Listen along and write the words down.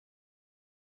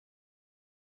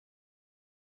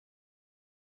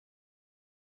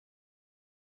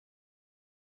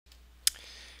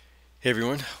Hey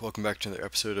everyone, welcome back to another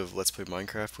episode of Let's Play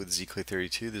Minecraft with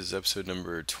zclay32. This is episode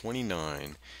number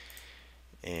 29,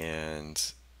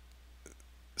 and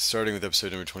starting with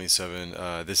episode number 27,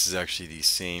 this is actually the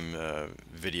same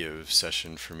video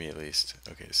session for me at least.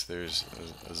 Okay, so there's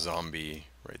a zombie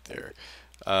right there.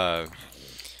 Uh,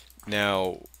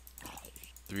 Now,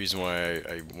 the reason why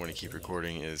I want to keep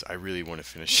recording is I really want to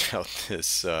finish out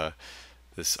this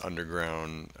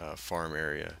underground farm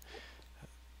area.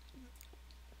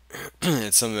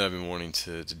 It's something that I've been wanting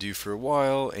to do for a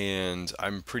while, and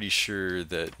I'm pretty sure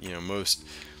that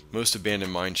most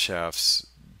abandoned mine shafts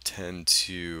tend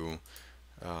to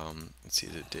let's see,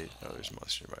 is it date? Oh, there's a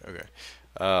monster nearby. Okay,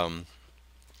 um,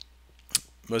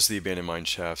 most of the abandoned mine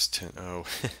shafts tend. Oh,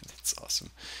 that's awesome.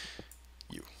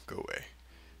 You go away,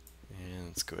 and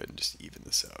let's go ahead and just even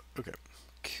this out. Okay,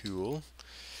 cool.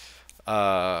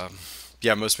 Uh,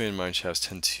 yeah, most abandoned mine shafts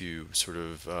tend to sort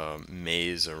of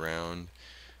maze around.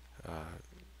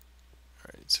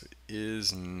 Alright, so it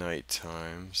is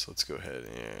nighttime, so let's go ahead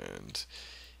and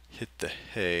hit the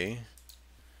hay.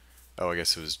 Oh, I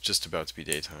guess it was just about to be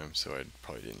daytime, so I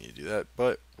probably didn't need to do that,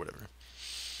 but whatever.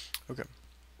 Okay.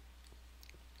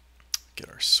 Get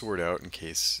our sword out in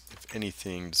case if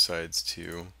anything decides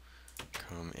to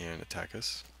come and attack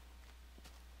us.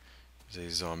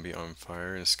 There's a zombie on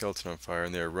fire and a skeleton on fire,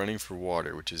 and they are running for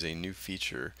water, which is a new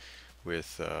feature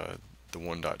with the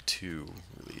 1.2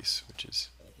 release, which is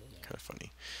kind of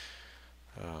funny.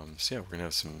 So yeah, we're gonna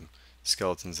have some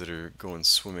skeletons that are going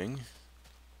swimming.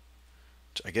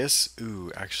 Which I guess,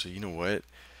 ooh, actually, you know what?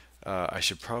 I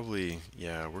should probably,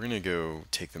 yeah, we're gonna go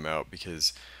take them out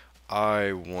because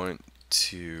I want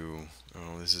to.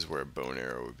 Oh, this is where a bone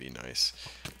arrow would be nice,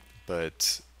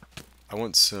 but I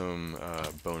want some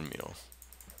bone meal.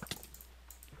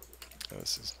 Oh,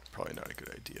 this is probably not a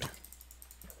good idea.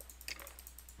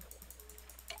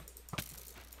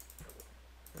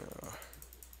 Uh,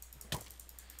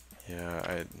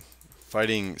 yeah,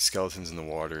 fighting skeletons in the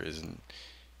water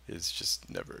is just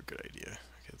never a good idea.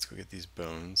 Okay, let's go get these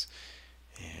bones.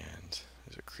 And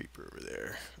there's a creeper over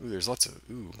there. Ooh, there's lots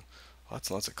and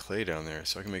lots of clay down there,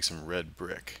 so I can make some red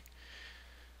brick.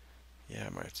 Yeah, I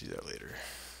might have to do that later.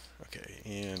 Okay,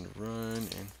 and run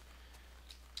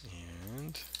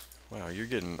and wow, you're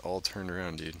getting all turned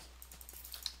around, dude.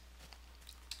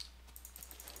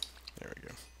 There we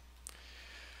go.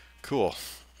 Cool.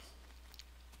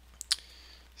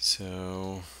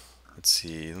 So let's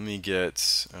see. Let me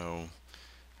get. Oh,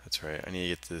 that's right. I need to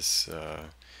get this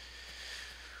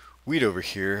wheat over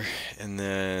here, and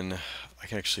then I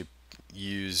can actually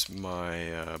use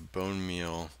my bone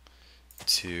meal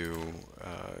to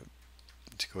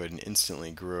go ahead and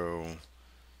instantly grow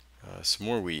some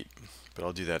more wheat, but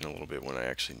I'll do that in a little bit when I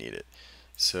actually need it.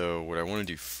 So what I want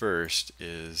to do first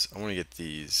is I want to get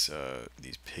these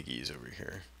piggies over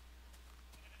here.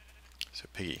 So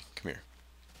piggy, come here.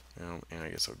 And I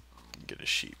guess I'll get a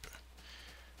sheep.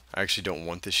 I actually don't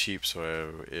want the sheep,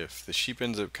 so if the sheep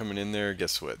ends up coming in there,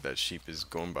 guess what? That sheep is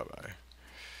going bye-bye.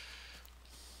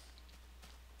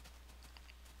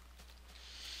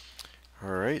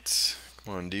 Alright,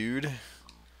 come on, dude.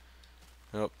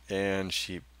 Oh, and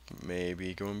sheep may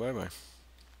be going bye-bye.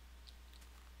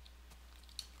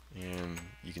 And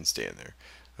you can stay in there.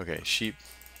 Okay, sheep.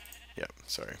 Yep,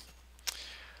 sorry.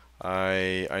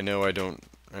 I know I don't.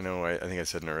 I think I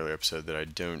said in an earlier episode that I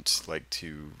don't like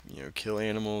to kill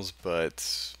animals,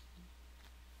 but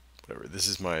whatever. This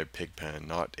is my pig pen,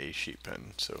 not a sheep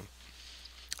pen. So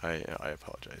I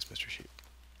apologize, Mr. Sheep.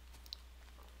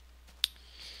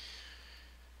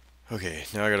 Okay,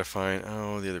 now I gotta find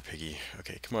the other piggy.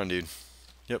 Okay, come on, dude.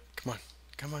 Yep, come on,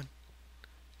 come on,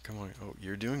 come on. Oh,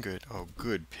 you're doing good. Oh,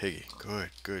 good piggy.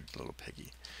 Good little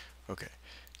piggy. Okay,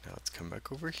 now let's come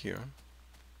back over here.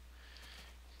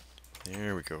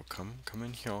 There we go. Come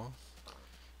in here.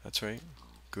 That's right.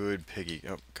 Good piggy.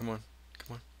 Oh, come on.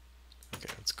 Come on.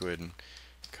 Okay, let's go ahead and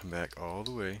come back all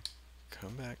the way.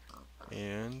 Come back.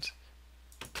 And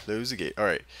close the gate.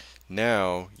 Alright.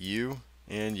 Now, you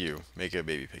and you make a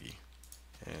baby piggy.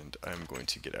 And I'm going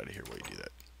to get out of here while you do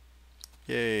that.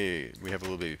 Yay! We have a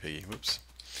little baby piggy. Whoops.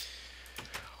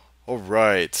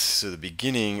 Alright, so the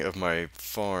beginning of my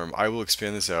farm, I will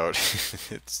expand this out.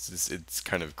 It's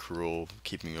kind of cruel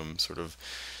keeping them sort of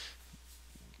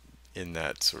in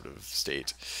that sort of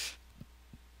state.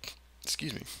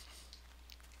 Excuse me.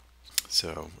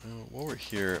 So, while we're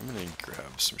here, I'm going to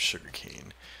grab some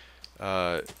sugarcane.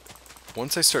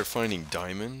 Once I start finding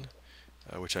diamond,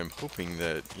 which I'm hoping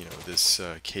that, this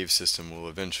cave system will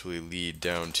eventually lead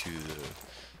down to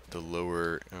the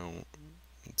lower...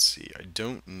 let's see, I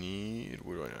don't need...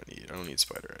 What do I not need? I don't need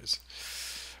spider eyes.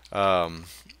 I'm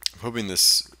hoping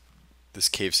this this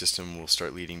cave system will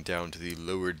start leading down to the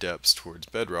lower depths towards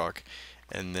bedrock,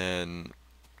 and then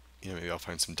maybe I'll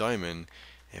find some diamond,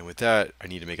 and with that I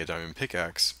need to make a diamond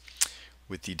pickaxe.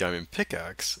 With the diamond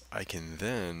pickaxe, I can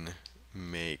then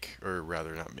make, or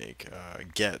rather not make,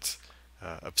 get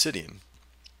obsidian.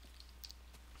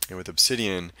 And with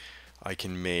obsidian, I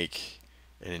can make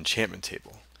an enchantment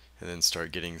table, and then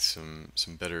start getting some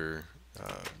better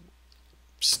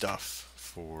stuff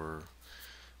for,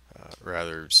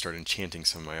 rather start enchanting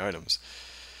some of my items.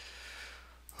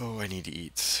 Oh, I need to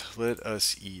eat. Let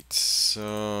us eat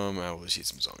some. We'll just eat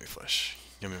some zombie flesh.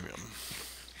 Yum yum yum.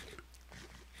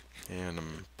 And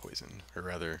I'm poisoned, or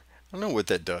rather, I don't know what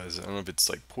that does. I don't know if it's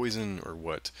like poison or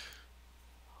what.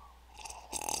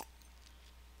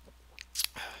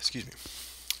 Excuse me.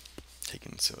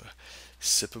 Taking a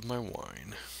sip of my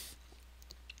wine.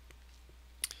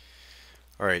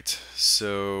 Alright,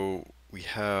 so we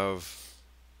have.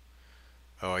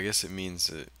 Oh, I guess it means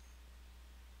that.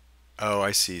 Oh,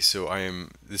 I see. So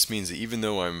this means that even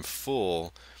though I'm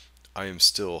full, I am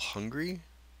still hungry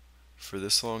for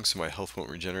this long, so my health won't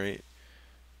regenerate.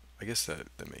 I guess that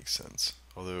makes sense.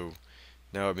 Although,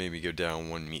 now it made me go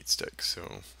down one meat stick,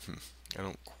 so I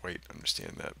don't quite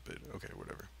understand that, but okay,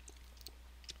 whatever.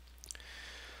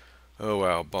 Oh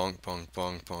wow, bonk, bonk,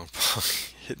 bonk, bonk,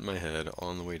 bonk. Hitting my head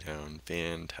on the way down.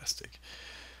 Fantastic.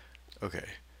 Okay,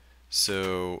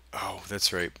 so, oh,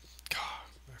 that's right. God,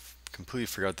 I completely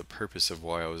forgot the purpose of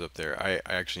why I was up there. I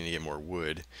actually need to get more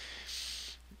wood,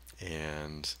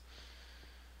 and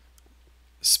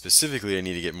specifically I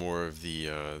need to get more of the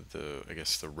I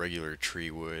guess the regular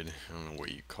tree wood. I don't know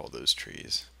what you call those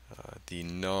trees. The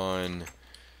non,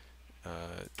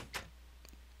 I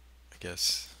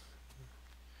guess,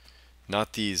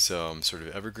 not these sort of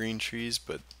evergreen trees,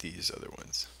 but these other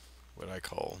ones, what I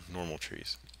call normal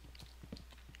trees.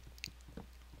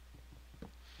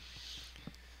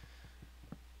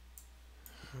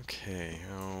 Okay,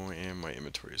 oh, and my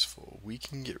inventory is full. We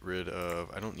can get rid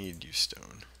of, I don't need to use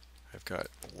stone. I've got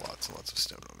lots and lots of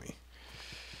stone on me.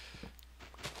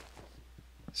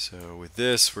 So with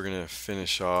this, we're going to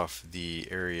finish off the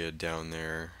area down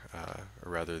there,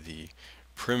 or rather the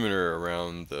perimeter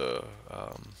around the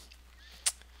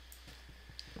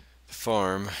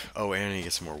farm. Oh, and I need to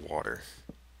get some more water.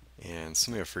 And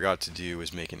something I forgot to do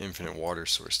was make an infinite water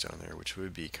source down there, which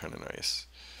would be kind of nice.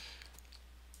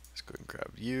 Let's go ahead and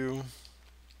grab you.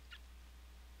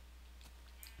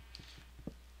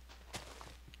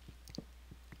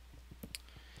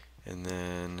 And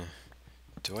then,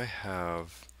 do I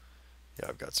have, yeah,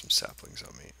 I've got some saplings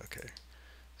on me. Okay,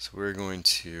 so we're going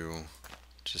to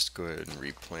just go ahead and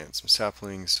replant some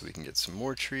saplings so we can get some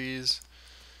more trees.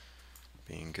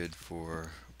 Being good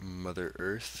for Mother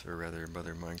Earth, or rather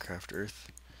Mother Minecraft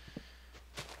Earth.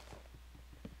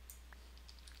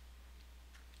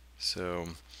 So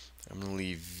I'm gonna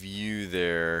leave you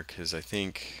there because I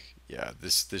think, yeah,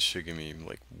 this should give me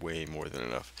like way more than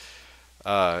enough.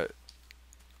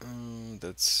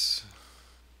 That's,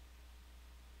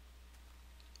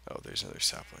 oh, there's another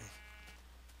sapling.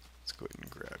 Let's go ahead and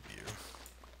grab you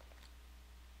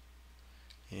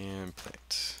and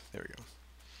plant. There we go.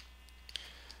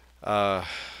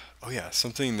 Oh yeah,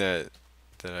 something that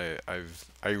I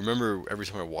remember every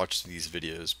time I watch these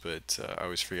videos, but I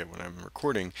always forget when I'm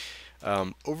recording.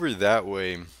 Over that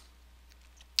way,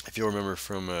 if you'll remember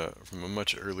from a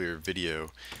much earlier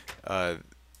video,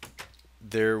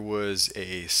 there was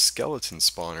a skeleton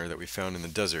spawner that we found in the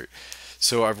desert.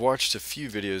 So I've watched a few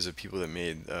videos of people that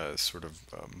made sort of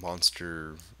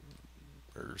monster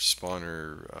or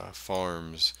spawner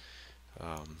farms,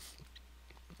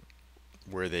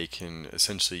 where they can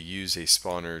essentially use a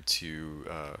spawner to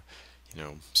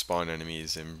spawn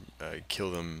enemies and kill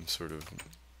them sort of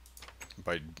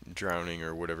by drowning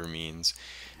or whatever means,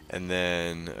 and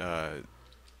then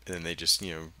they just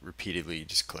repeatedly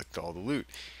just collect all the loot.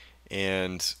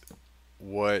 And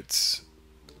what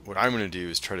I'm going to do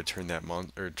is try to turn that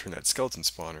turn that skeleton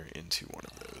spawner into one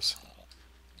of those.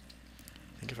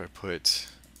 I think if I put,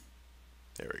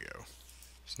 there we go.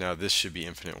 So now this should be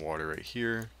infinite water right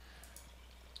here.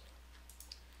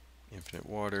 Infinite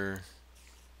water,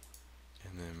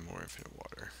 and then more infinite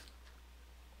water.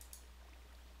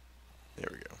 There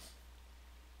we go.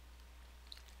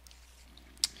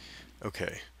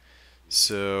 Okay,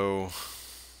 so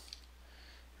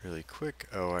really quick.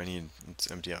 Oh, let's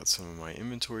empty out some of my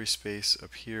inventory space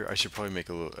up here. I should probably make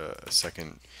a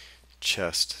second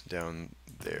chest down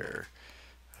there,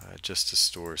 just to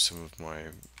store some of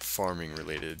my farming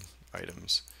related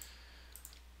items.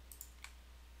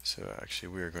 So actually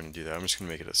we are going to do that. I'm just going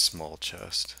to make it a small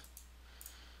chest.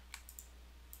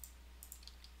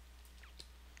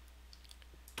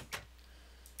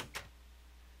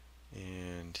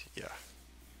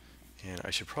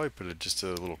 I should probably put just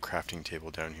a little crafting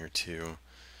table down here too.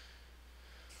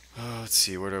 Let's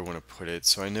see, where do I want to put it?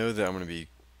 So I know that I'm going to be,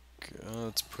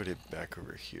 let's put it back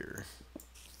over here.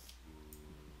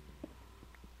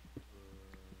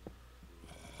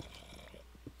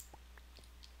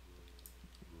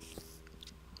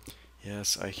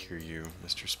 Yes, I hear you,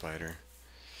 Mr. Spider.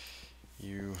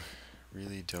 You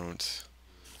really don't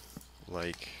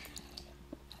like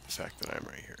the fact that I'm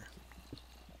right here.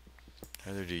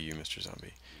 Neither do you, Mr.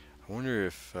 Zombie. I wonder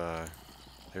if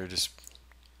they're just...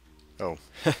 Oh,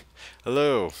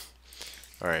 hello!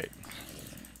 Alright.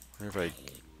 I wonder if I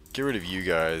get rid of you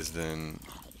guys, then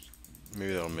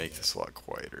maybe that'll make this a lot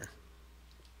quieter.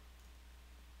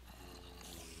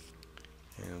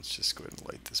 And let's just go ahead and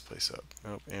light this place up.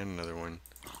 Oh, and another one.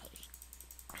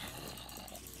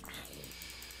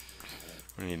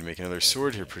 I need to make another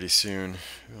sword here pretty soon.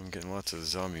 Ooh, I'm getting lots of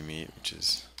zombie meat, which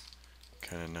is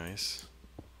kind of nice.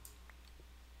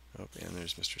 Oh, and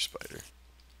there's Mr. Spider.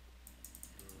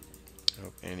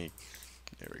 Oh, and he...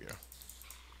 There we go.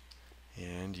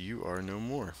 And you are no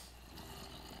more.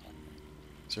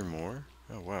 Is there more?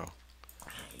 Oh, wow.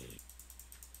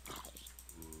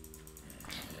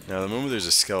 Now, the moment there's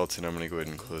a skeleton, I'm going to go ahead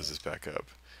and close this back up.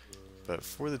 But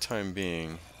for the time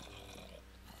being,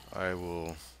 I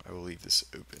will leave this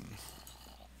open.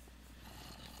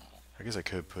 I guess I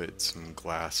could put some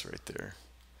glass right there.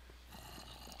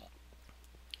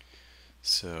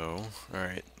 So,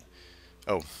 alright.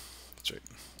 Oh, that's right.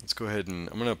 Let's go ahead and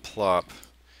I'm going to plop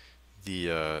the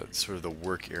sort of the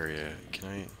work area. Can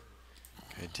I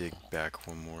dig back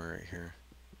one more right here?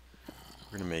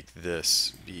 We're going to make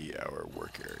this be our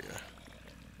work area.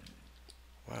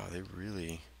 Wow, they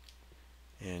really...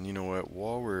 And you know what?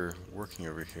 While we're working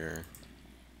over here,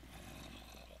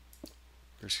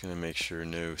 we're just going to make sure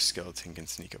no skeleton can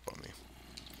sneak up on me.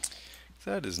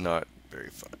 That is not very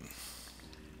fun.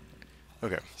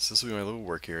 Okay, so this will be my little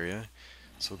work area.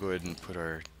 So we'll go ahead and put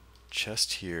our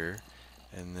chest here,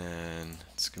 and then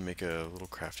let's go make a little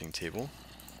crafting table.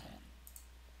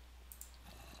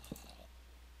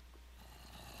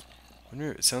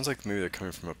 It sounds like maybe they're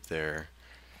coming from up there.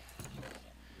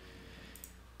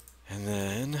 And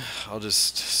then I'll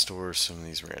just store some of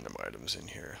these random items in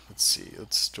here. Let's see,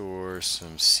 let's store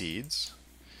some seeds.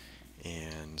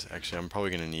 And actually I'm probably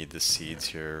going to need the seeds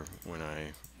here when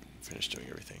I finish doing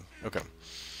everything. Okay.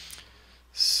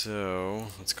 So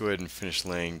let's go ahead and finish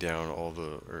laying down all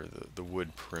the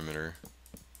wood perimeter.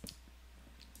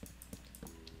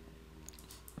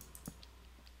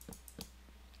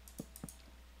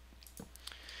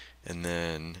 And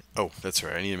then, oh, that's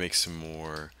right, I need to make some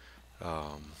more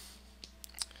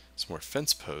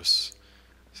fence posts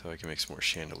so I can make some more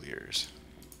chandeliers.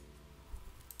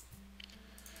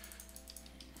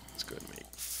 Let's go ahead and make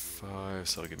 5,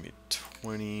 so that'll give me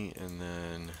 20, and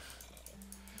then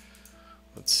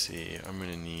let's see, I'm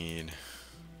gonna need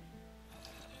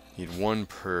 1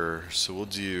 per, so I'll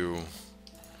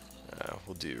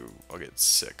get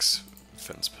 6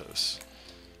 fence posts.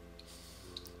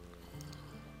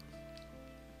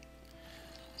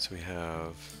 So we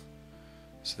have,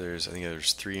 I think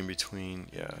there's 3 in between,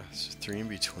 yeah, so 3 in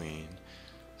between,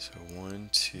 so 1,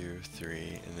 2,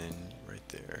 3, and then right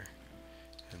there,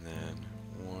 and then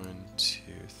 1, 2,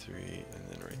 3, and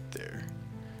then right there.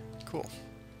 Cool.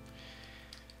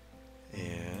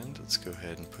 And let's go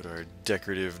ahead and put our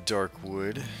decorative dark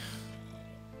wood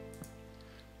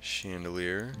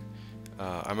chandelier.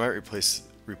 I might replace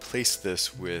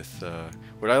this with,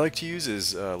 what I like to use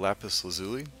is lapis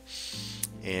lazuli.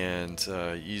 And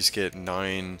you just get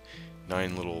 9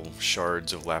 little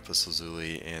shards of lapis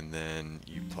lazuli, and then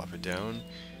you plop it down,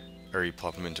 or you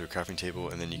plop them into a crafting table,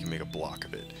 and then you can make a block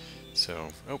of it. So,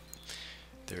 oh,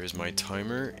 there's my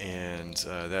timer, and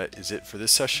that is it for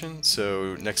this session.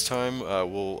 So next time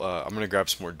I'm gonna grab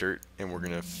some more dirt, and we're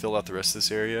gonna fill out the rest of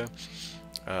this area,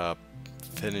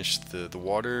 finish the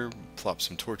water, plop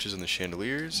some torches in the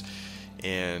chandeliers,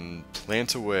 and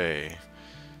plant away.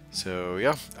 So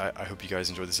yeah, I hope you guys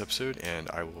enjoyed this episode, and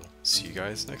I will see you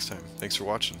guys next time. Thanks for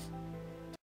watching.